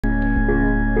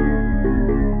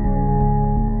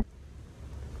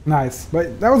Nice.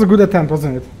 But that was a good attempt,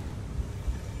 wasn't it?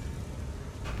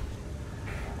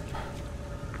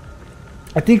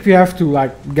 I think we have to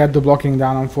like get the blocking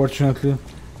down, unfortunately.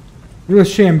 Real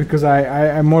shame because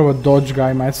I'm more of a dodge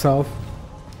guy myself.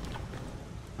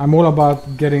 I'm all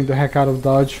about getting the heck out of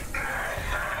dodge.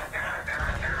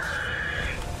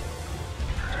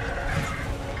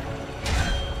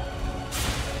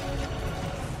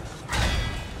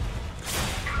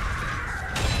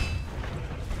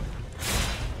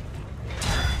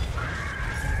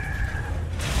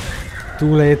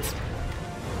 Too late.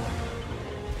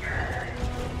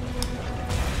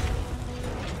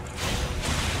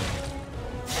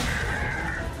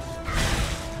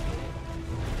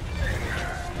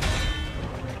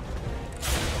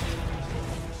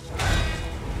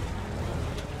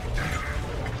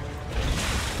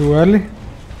 Too early?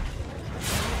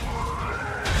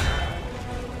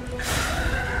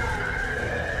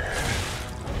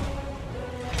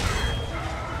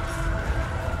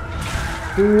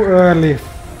 Too early.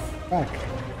 Fuck.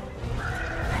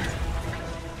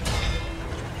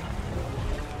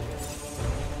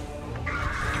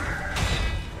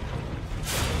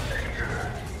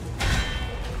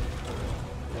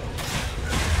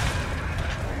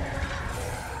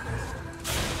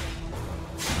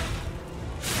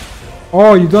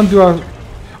 Oh, you don't do a...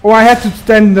 Oh, I had to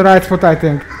stand in the right spot, I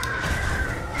think.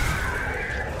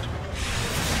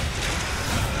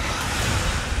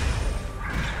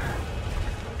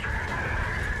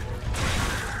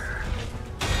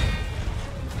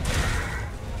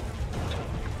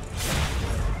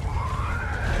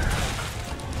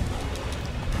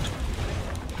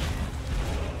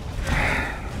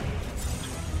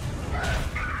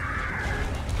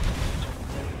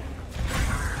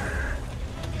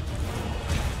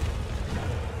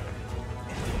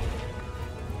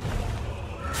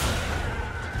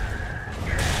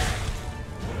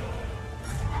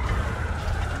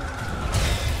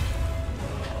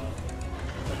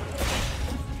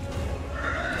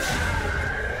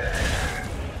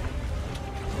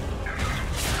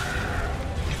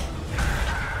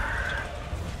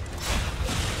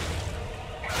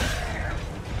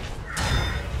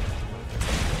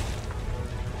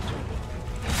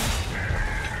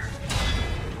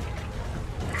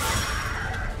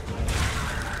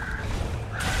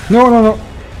 No, no, no.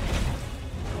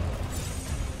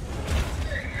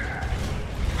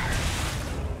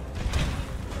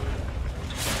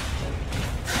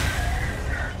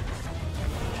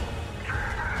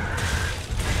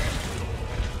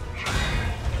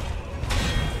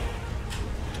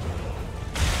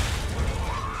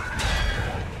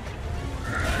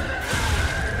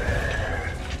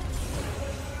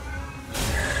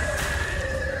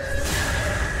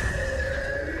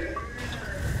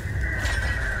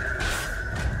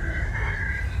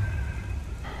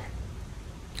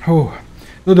 Oh,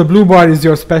 no, the blue bar is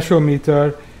your special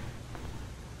meter.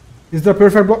 Is the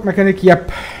perfect block mechanic?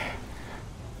 Yep.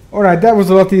 Alright, that was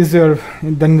a lot easier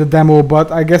than the demo,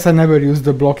 but I guess I never used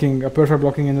the blocking, perfect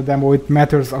blocking in the demo. It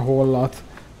matters a whole lot.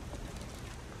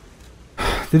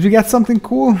 Did we get something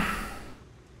cool?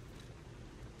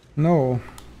 No.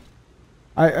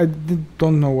 I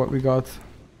don't know what we got.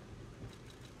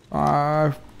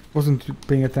 I wasn't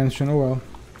paying attention, oh well.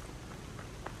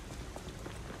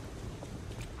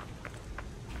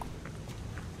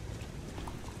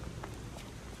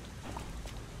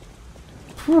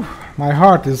 Whew, my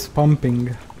heart is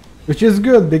pumping, which is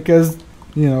good because,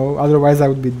 you know, otherwise I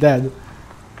would be dead.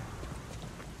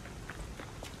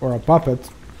 Or a puppet.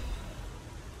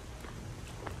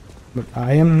 But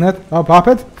I am not a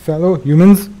puppet, fellow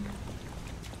humans.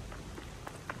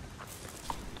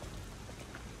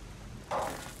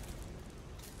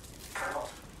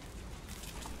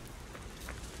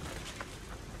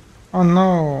 Oh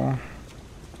no.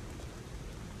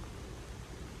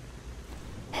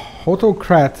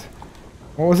 Autocrat.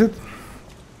 What was it?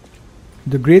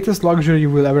 The greatest luxury you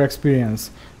will ever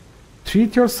experience.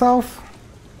 Treat yourself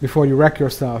before you wreck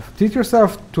yourself. Treat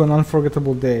yourself to an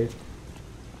unforgettable day.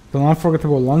 To an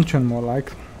unforgettable luncheon, more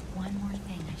like. One more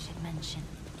thing I should mention.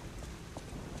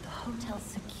 The hotel's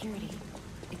security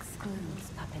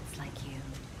excludes puppets like you.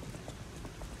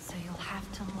 So you'll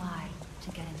have to lie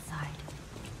to get inside.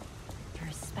 You're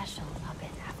a special puppet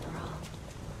after all.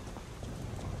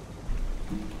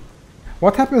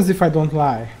 What happens if I don't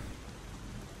lie?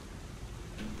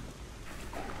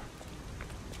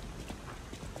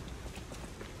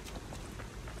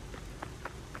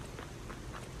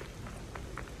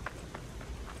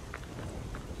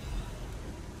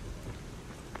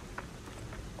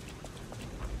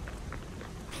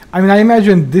 I mean, I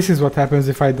imagine this is what happens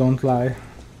if I don't lie.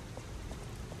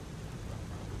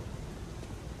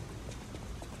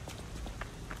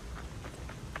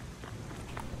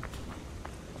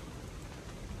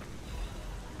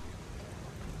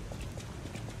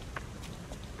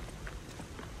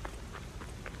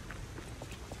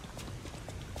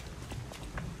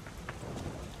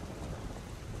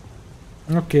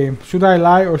 Okay, should I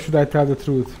lie or should I tell the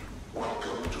truth?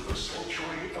 Welcome to the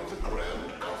sanctuary of the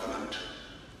Grand Covenant.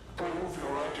 Prove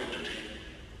your identity.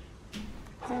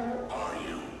 Who are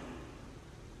you?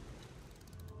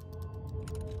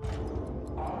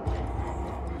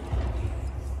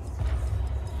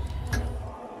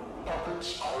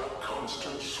 Puppets are a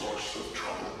constant source of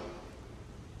trouble.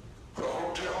 The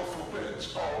hotel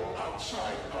forbids all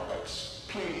outside puppets.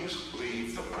 Please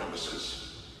leave the premises.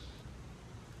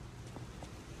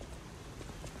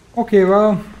 Okay,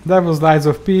 well, that was Lies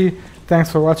of P. Thanks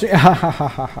for watching. Welcome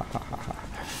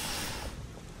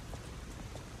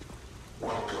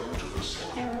to the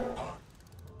sanctuary.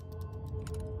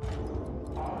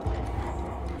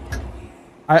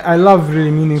 I love really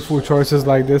meaningful choices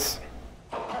like this.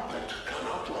 A puppet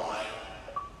cannot lie.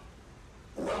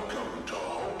 Welcome to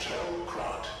Hotel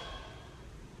Krat.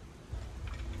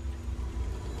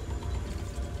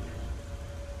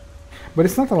 But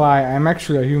it's not a lie, I'm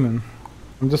actually a human.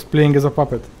 I'm just playing as a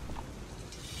puppet.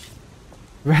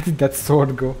 Where did that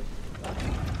sword go?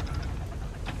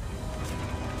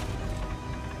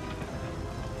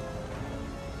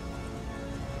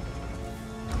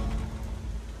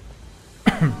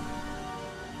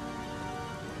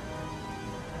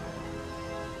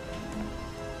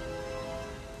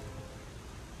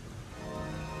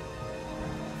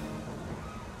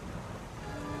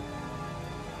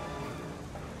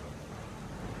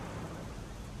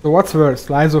 So what's worse,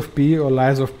 Lies of P or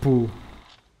Lies of Pooh?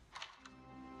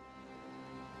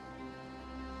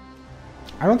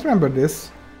 I don't remember this.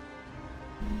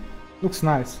 Looks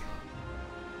nice.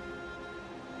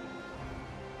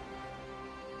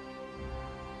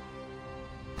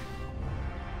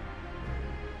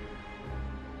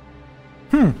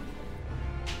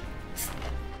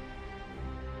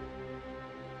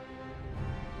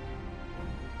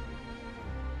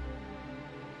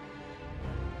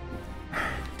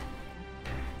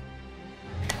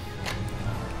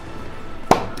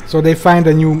 So they find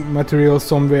a new material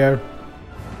somewhere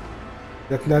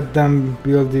that let them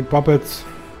build the puppets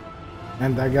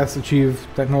and I guess achieve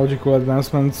technological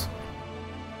advancements.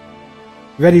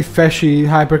 Very fashy,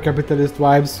 hyper-capitalist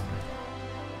vibes.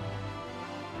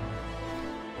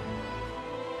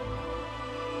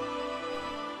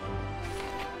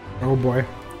 Oh boy.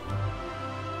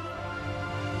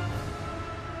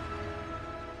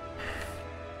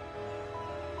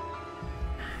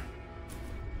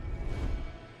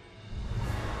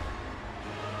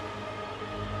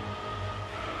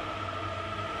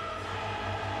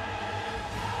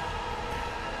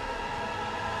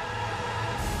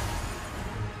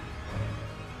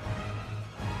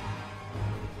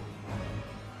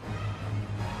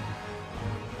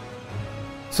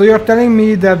 So you're telling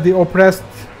me that the oppressed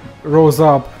rose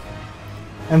up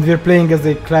and we're playing as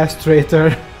a class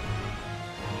traitor?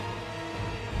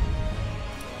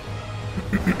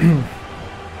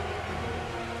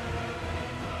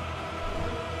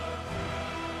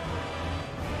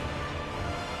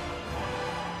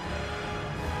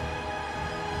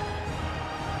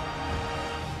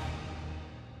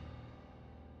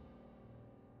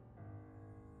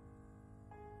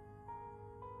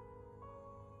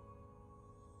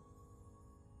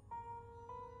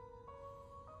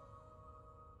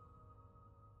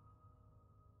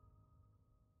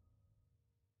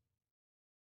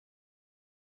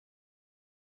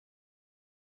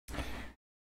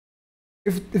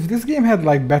 If this game had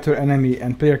like better enemy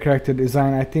and player character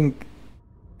design, I think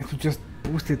it would just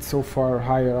boost it so far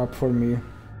higher up for me.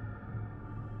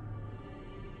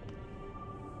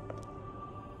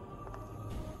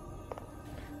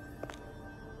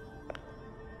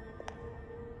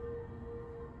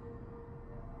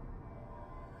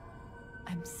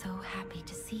 I'm so happy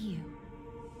to see you.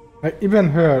 Like even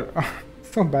her,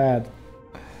 so bad.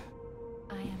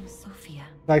 I am Sophia.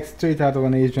 Like straight out of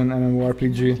an Asian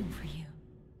MMORPG. Looking for you.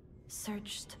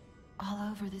 Searched all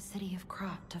over the city of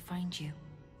Krat to find you.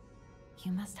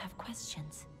 You must have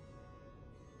questions.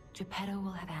 Geppetto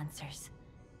will have answers.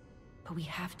 But we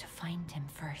have to find him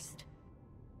first.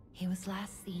 He was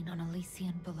last seen on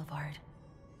Elysian Boulevard.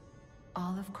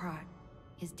 All of Krat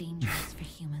is dangerous for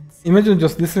humans. Imagine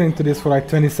just listening to this for like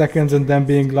 20 seconds and then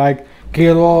being like,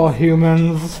 kill all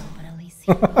humans. On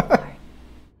Elysian Boulevard.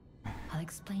 I'll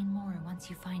explain more once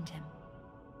you find him.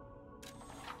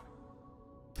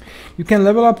 You can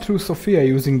level up through Sophia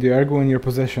using the ergo in your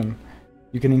possession.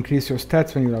 You can increase your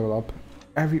stats when you level up.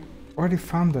 We already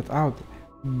found that out,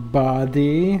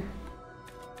 buddy.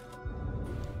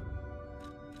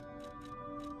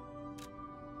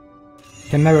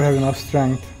 Can never have enough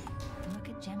strength. Look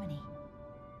at Gemini.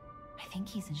 I think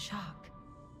he's in shock.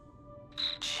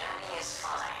 Jenny is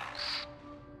fine.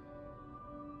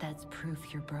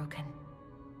 proof you're broken.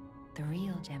 The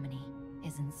real Gemini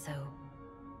isn't so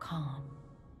calm.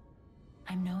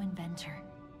 I'm no inventor,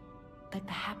 but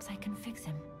perhaps I can fix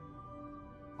him.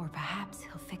 Or perhaps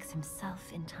he'll fix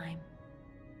himself in time.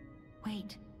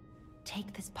 Wait,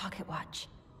 take this pocket watch.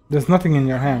 There's nothing in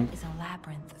your hand. It is a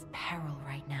labyrinth of peril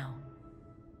right now.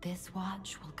 This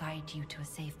watch will guide you to a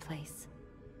safe place.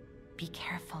 Be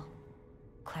careful,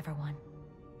 clever one.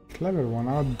 Clever one,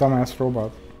 I'm a dumbass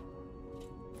robot.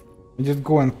 You just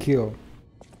go and kill.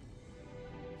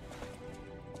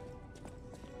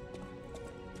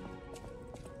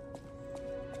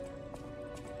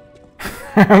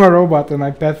 I'm a robot and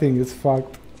my pathing is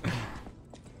fucked.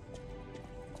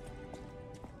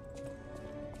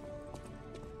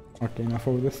 Okay, enough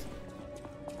of this.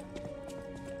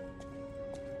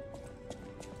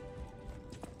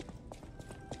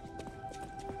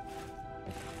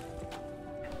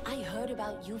 I heard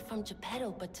about you from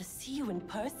Geppetto, but to see you in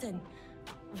person...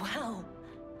 Wow.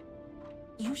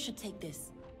 You should take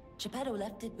this. Geppetto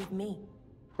left it with me.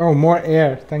 Oh, more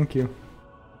air, thank you.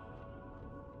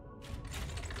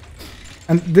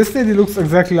 And this lady looks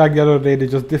exactly like the other lady,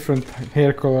 just different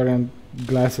hair color and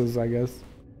glasses, I guess.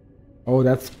 Oh,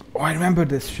 that's... Oh, I remember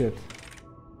this shit.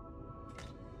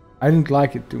 I didn't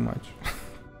like it too much.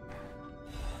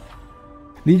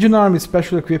 Legion arm is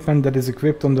special equipment that is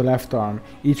equipped on the left arm.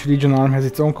 Each Legion arm has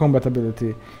its own combat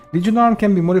ability. Legion arm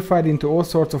can be modified into all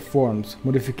sorts of forms.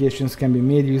 Modifications can be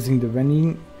made using the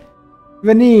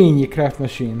Vanini craft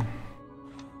machine.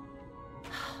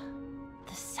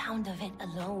 The sound of it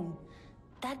alone.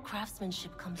 That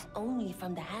craftsmanship comes only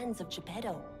from the hands of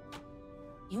Geppetto.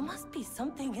 You must be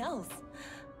something else.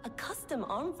 A custom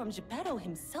arm from Geppetto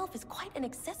himself is quite an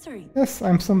accessory. Yes,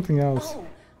 I'm something else. Oh,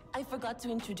 I forgot to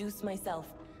introduce myself.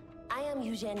 I am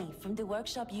Eugenie from the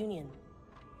Workshop Union.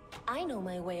 I know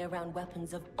my way around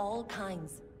weapons of all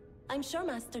kinds. I'm sure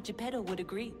Master Geppetto would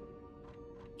agree.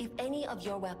 If any of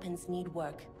your weapons need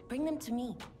work, bring them to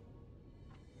me.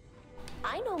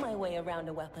 I know my way around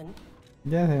a weapon.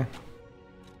 Yeah.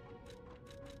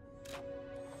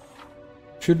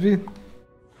 Should we?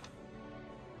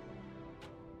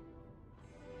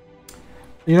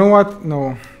 You know what?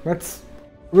 No.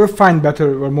 We'll find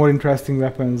better or more interesting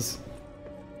weapons.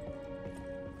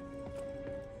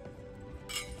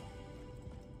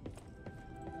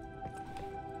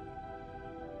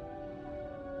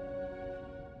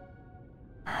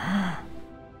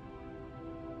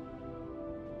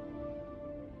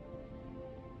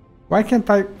 Why can't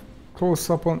I close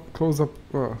up?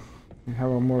 Oh, you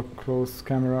have a more close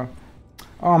camera.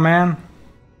 Oh man.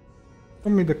 Show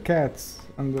me the cats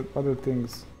and the other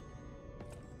things.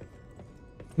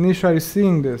 Nisha, are you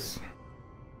seeing this?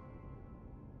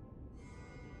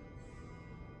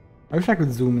 I wish I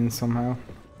could zoom in somehow.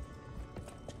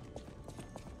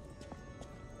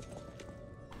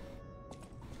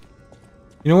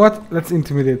 You know what? Let's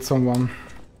intimidate someone.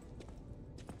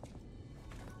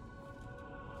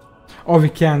 Oh, we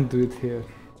can't do it here.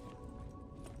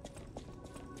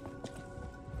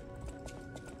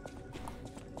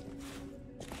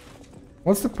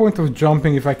 What's the point of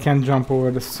jumping if I can't jump over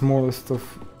the smallest of,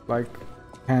 like,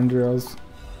 handrails?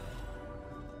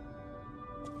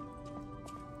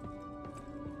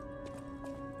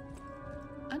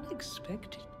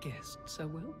 Unexpected guests are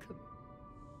welcome.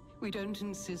 We don't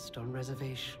insist on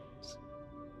reservations.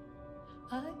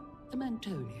 I am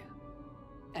Antonia,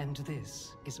 and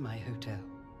this is my hotel.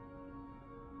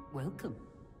 Welcome.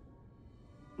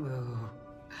 Oh,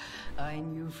 I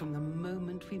knew from the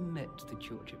moment we met that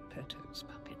you're Geppetto's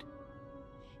puppet.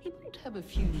 He might have a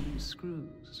few loose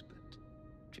screws, but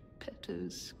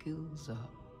Geppetto's skills are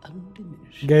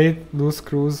undiminished. Gate, loose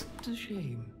screws. It's a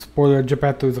shame. Spoiler,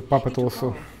 Geppetto is a puppet He took also.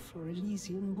 off for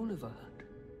Elysian Boulevard,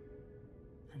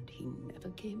 and he never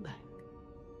came back.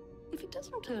 If he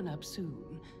doesn't turn up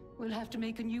soon, we'll have to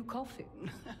make a new coffin.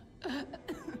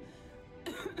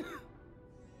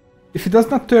 If he does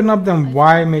not turn up, then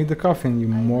why make the coffin, you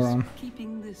I was moron?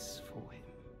 keeping this for him.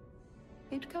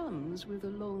 It comes with a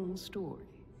long story,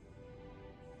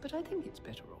 but I think it's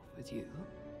better off with you.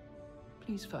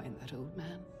 Please find that old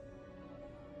man,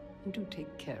 and do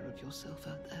take care of yourself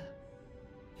out there.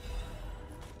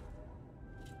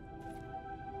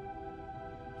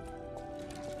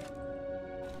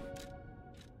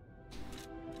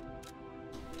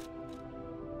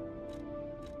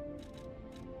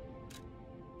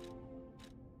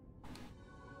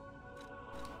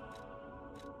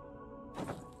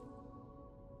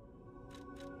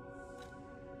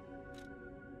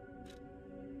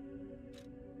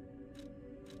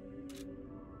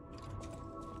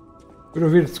 You're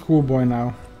a weird schoolboy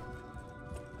now.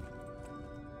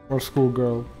 Or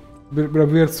schoolgirl.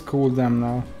 We'll school them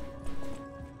now.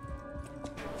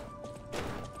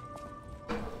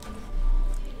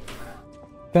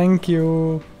 Thank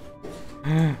you.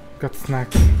 Got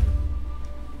snacks.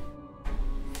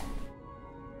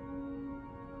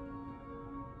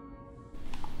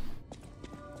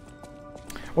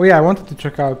 Oh yeah, I wanted to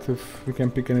check out if we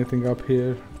can pick anything up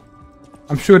here.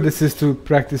 I'm sure this is to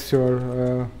practice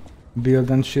your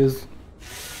build and shiz.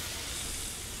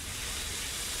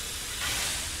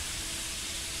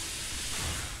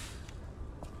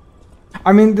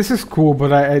 I mean, this is cool,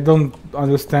 but I don't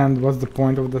understand what's the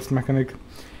point of this mechanic.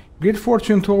 Great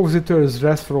fortune to all visitors,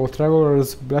 rest for all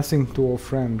travelers, blessing to all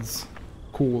friends.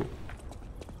 Cool.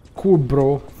 Cool,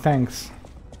 bro. Thanks.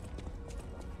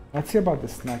 Let's see about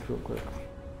this snack real quick.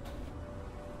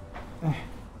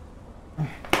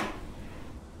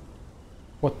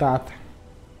 Potat.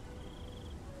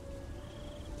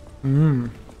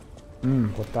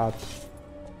 Potat.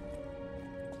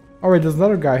 Oh wait, there's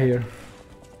another guy here.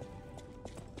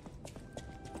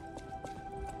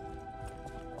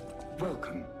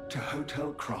 Welcome to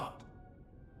Hotel Krat.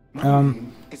 My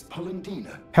name is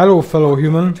Polendina. Hello, fellow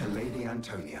human. To Lady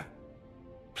Antonia.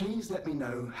 Please let me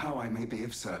know how I may be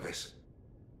of service.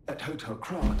 At Hotel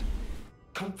Krat,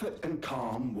 comfort and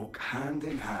calm walk hand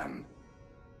in hand.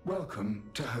 Welcome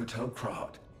to Hotel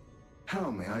Krat.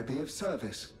 How may I be of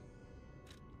service?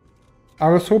 I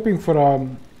was hoping for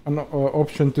an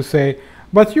option to say,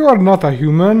 but you are not a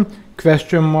human,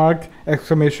 question mark,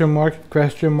 exclamation mark,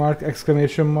 question mark,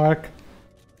 exclamation mark,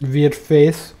 weird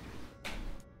face.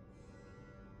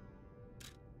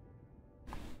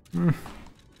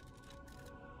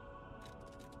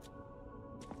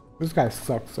 This guy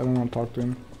sucks, I don't want to talk to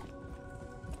him.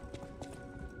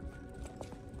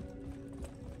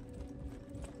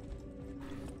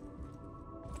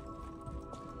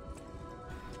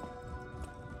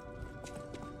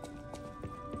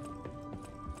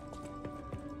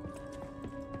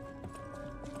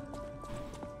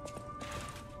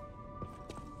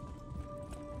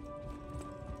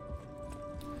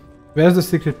 Where's the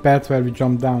secret path where we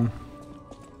jump down?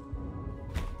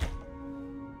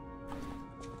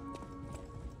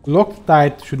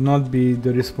 Loctite should not be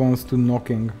the response to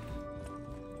knocking.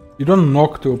 You don't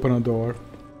knock to open a door.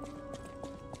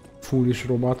 Foolish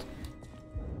robot.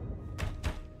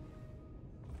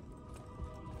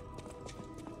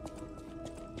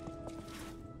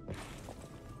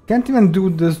 Can't even do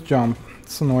this jump.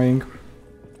 It's annoying.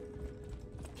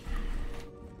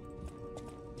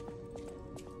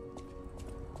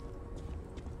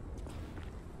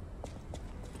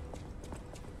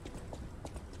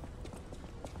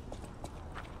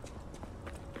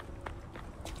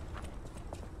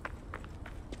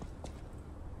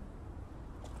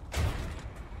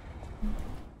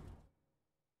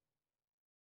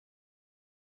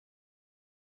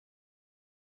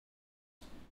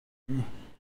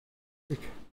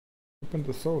 Open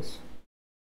the sauce.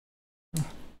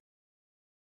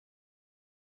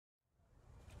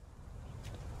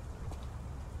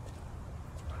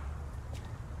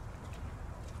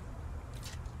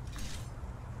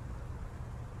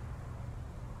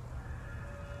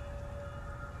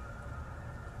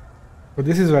 But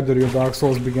this is where the real Dark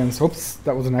Souls begins. Oops,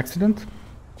 that was an accident.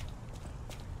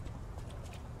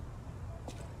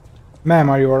 Ma'am,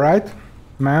 are you alright?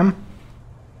 Ma'am?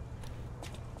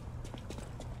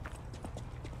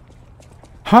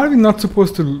 How are we not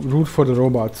supposed to root for the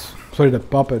robots? Sorry, the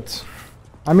puppets.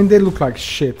 I mean, they look like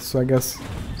shit, so I guess...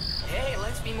 Hey,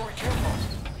 let's be more careful.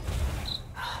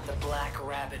 The Black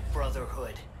Rabbit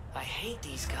Brotherhood. I hate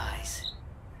these guys.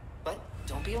 But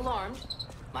don't be alarmed.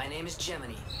 My name is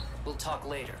Gemini. We'll talk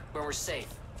later, when we're safe.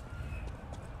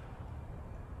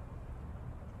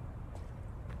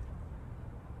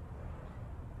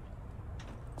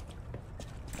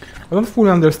 I don't fully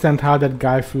understand how that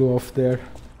guy flew off there.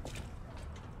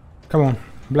 Come on,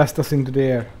 blast us into the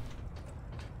air.